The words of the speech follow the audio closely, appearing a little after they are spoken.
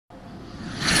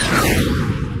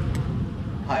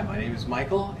Hi, my name is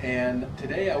Michael, and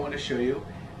today I want to show you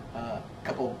a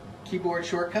couple keyboard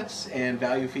shortcuts and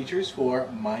value features for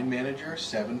MindManager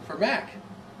 7 for Mac.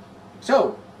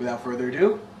 So, without further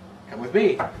ado, come with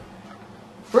me.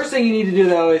 First thing you need to do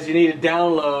though is you need to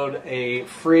download a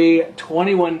free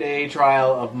 21-day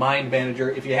trial of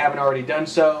MindManager if you haven't already done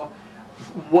so.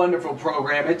 Wonderful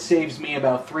program. It saves me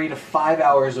about 3 to 5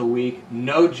 hours a week.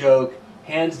 No joke.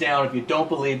 Hands down. If you don't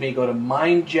believe me, go to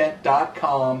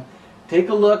mindjet.com. Take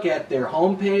a look at their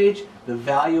homepage, the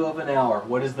value of an hour.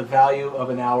 What is the value of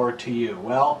an hour to you?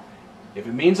 Well, if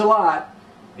it means a lot,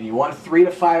 and you want 3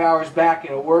 to 5 hours back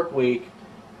in a work week,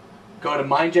 go to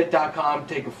mindjet.com,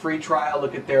 take a free trial,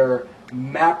 look at their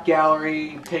map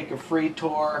gallery, take a free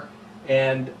tour,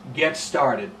 and get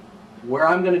started. Where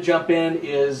I'm going to jump in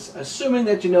is, assuming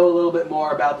that you know a little bit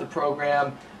more about the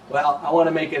program, well, I want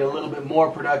to make it a little bit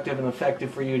more productive and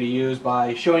effective for you to use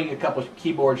by showing you a couple of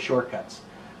keyboard shortcuts.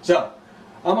 So,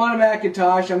 I'm on a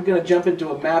Macintosh. I'm going to jump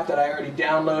into a map that I already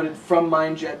downloaded from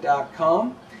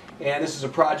mindjet.com, and this is a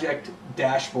project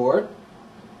dashboard.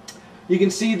 You can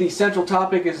see the central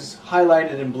topic is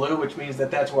highlighted in blue, which means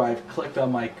that that's where I've clicked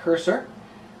on my cursor,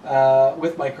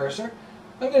 with my cursor.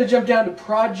 I'm going to jump down to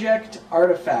Project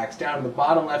Artifacts, down in the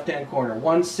bottom left-hand corner.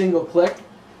 One single click,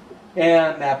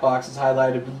 and that box is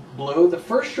highlighted blue. The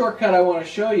first shortcut I want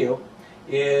to show you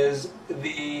is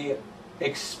the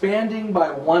expanding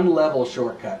by one level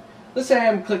shortcut. Let's say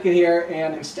I'm clicking here,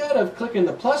 and instead of clicking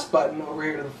the plus button over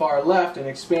here to the far left and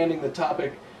expanding the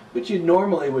topic, which you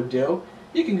normally would do,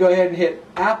 you can go ahead and hit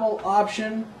Apple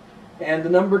Option and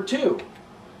the number 2.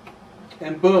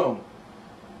 And boom,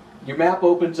 your map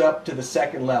opens up to the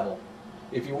second level.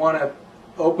 If you want to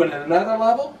open at another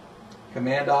level,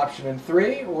 Command Option and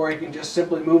 3, or you can just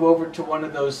simply move over to one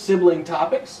of those sibling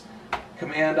topics,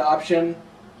 Command Option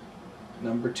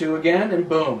number 2 again, and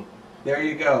boom, there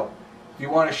you go. If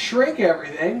you want to shrink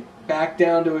everything back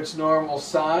down to its normal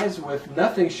size with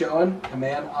nothing showing,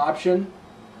 Command Option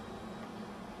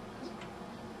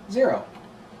 0.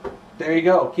 There you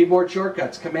go. Keyboard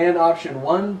shortcuts. Command Option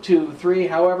 1, 2, 3,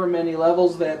 however many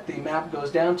levels that the map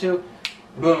goes down to,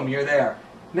 boom, you're there.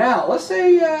 Now, let's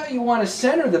say you want to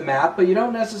center the map, but you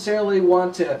don't necessarily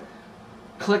want to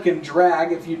click and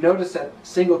drag. If you notice that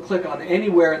single click on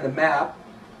anywhere in the map,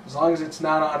 as long as it's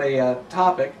not on a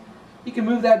topic, you can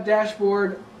move that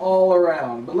dashboard all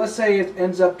around. But let's say it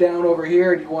ends up down over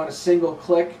here and you want a single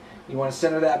click, you want to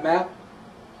center that map,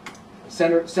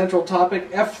 central topic,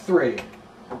 F3.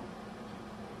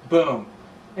 Boom.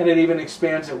 And it even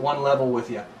expands at one level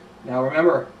with you. Now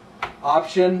remember,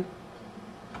 Option,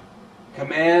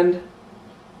 Command,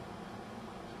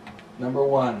 number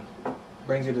 1.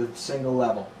 Brings you to the single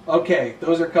level. Okay,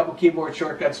 those are a couple keyboard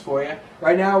shortcuts for you.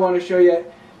 Right now I want to show you,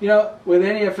 with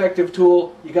any effective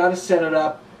tool, you got to set it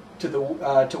up to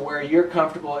where you're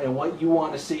comfortable and what you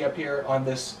want to see up here on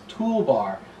this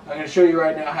toolbar. I'm going to show you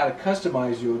right now how to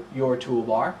customize your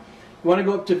toolbar. You want to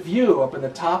go up to View, up in the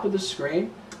top of the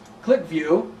screen. Click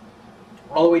View.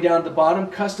 All the way down to the bottom,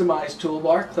 Customize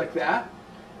Toolbar. Click that.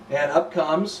 And up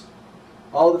comes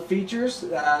all the features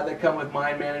that come with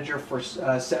MindManager for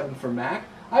 7 for Mac.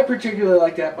 I particularly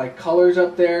like to have my colors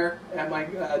up there at my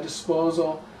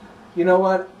disposal. You know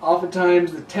what?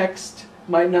 Oftentimes the text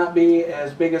might not be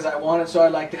as big as I want it, so I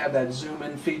like to have that zoom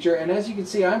in feature. And as you can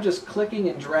see, I'm just clicking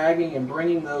and dragging and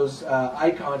bringing those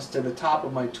icons to the top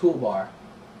of my toolbar.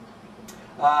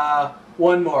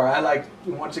 One more. I like,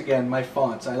 once again, my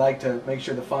fonts. I like to make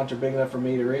sure the fonts are big enough for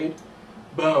me to read.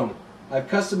 Boom. I've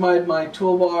customized my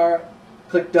toolbar.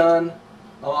 Click Done.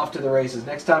 I'm off to the races.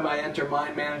 Next time I enter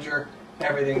MindManager,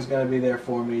 everything's going to be there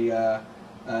for me.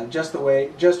 Just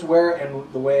where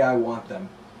and the way I want them.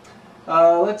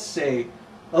 Let's see.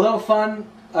 A little fun.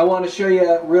 I want to show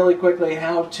you really quickly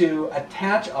how to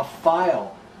attach a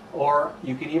file, or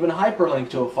you can even hyperlink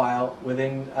to a file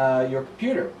within your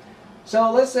computer. So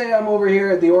let's say I'm over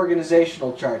here at the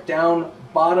organizational chart, down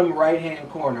bottom right hand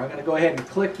corner. I'm going to go ahead and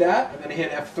click that. I'm going to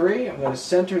hit F3. I'm going to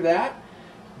center that.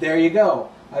 There you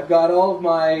go. I've got all of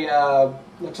my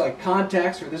looks like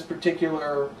contacts for this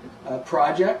particular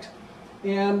project.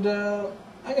 And I'm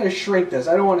going to shrink this.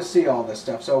 I don't want to see all this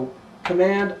stuff. So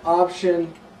Command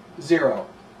Option 0.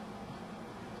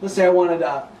 Let's say I wanted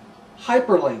a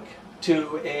hyperlink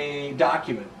to a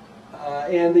document.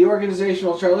 And the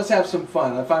organizational chart, let's have some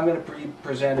fun. If I'm going to be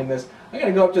presenting this, I'm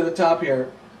going to go up to the top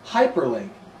here, Hyperlink.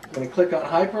 I'm going to click on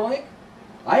Hyperlink.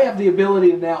 I have the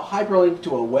ability to now hyperlink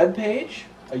to a web page,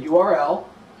 a URL,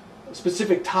 a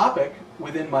specific topic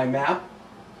within my map,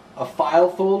 a file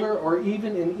folder, or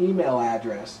even an email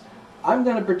address. I'm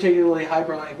going to particularly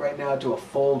hyperlink right now to a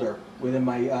folder within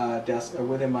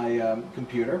my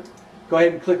computer. Go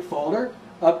ahead and click folder.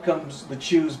 Up comes the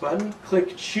choose button.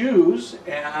 Click choose,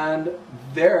 and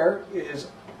there is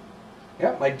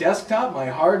my desktop, my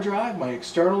hard drive, my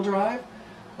external drive.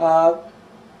 For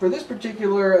this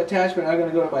particular attachment, I'm going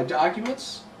to go to my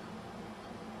documents.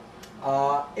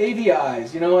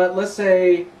 AVIs, you know what, let's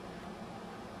make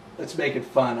it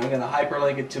fun. I'm going to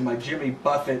hyperlink it to my Jimmy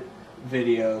Buffett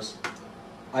videos.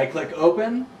 I click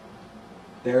open.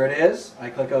 There it is. I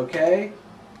click OK.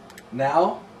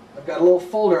 Now, I've got a little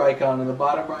folder icon in the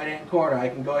bottom right-hand corner. I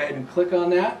can go ahead and click on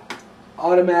that.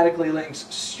 Automatically links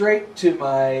straight to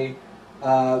my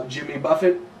Jimmy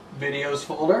Buffett videos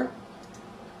folder.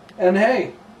 And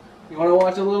hey, you want to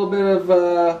watch a little bit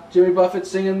of Jimmy Buffett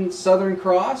singing Southern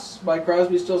Cross by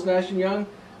Crosby, Stills, Nash & Young?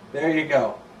 There you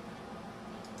go.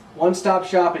 One-stop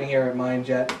shopping here at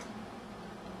MindJet.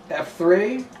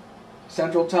 F3,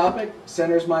 central topic,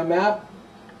 centers my map,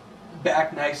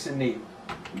 back nice and neat.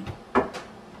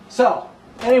 So,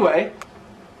 anyway,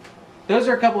 those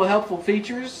are a couple of helpful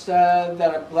features that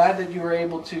I'm glad that you were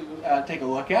able to take a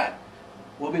look at.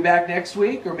 We'll be back next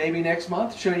week or maybe next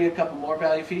month to show you a couple more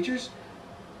value features.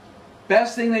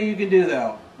 Best thing that you can do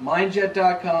though,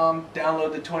 mindjet.com,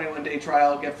 download the 21-day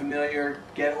trial, get familiar,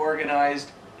 get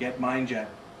organized, get MindJet.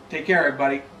 Take care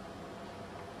everybody.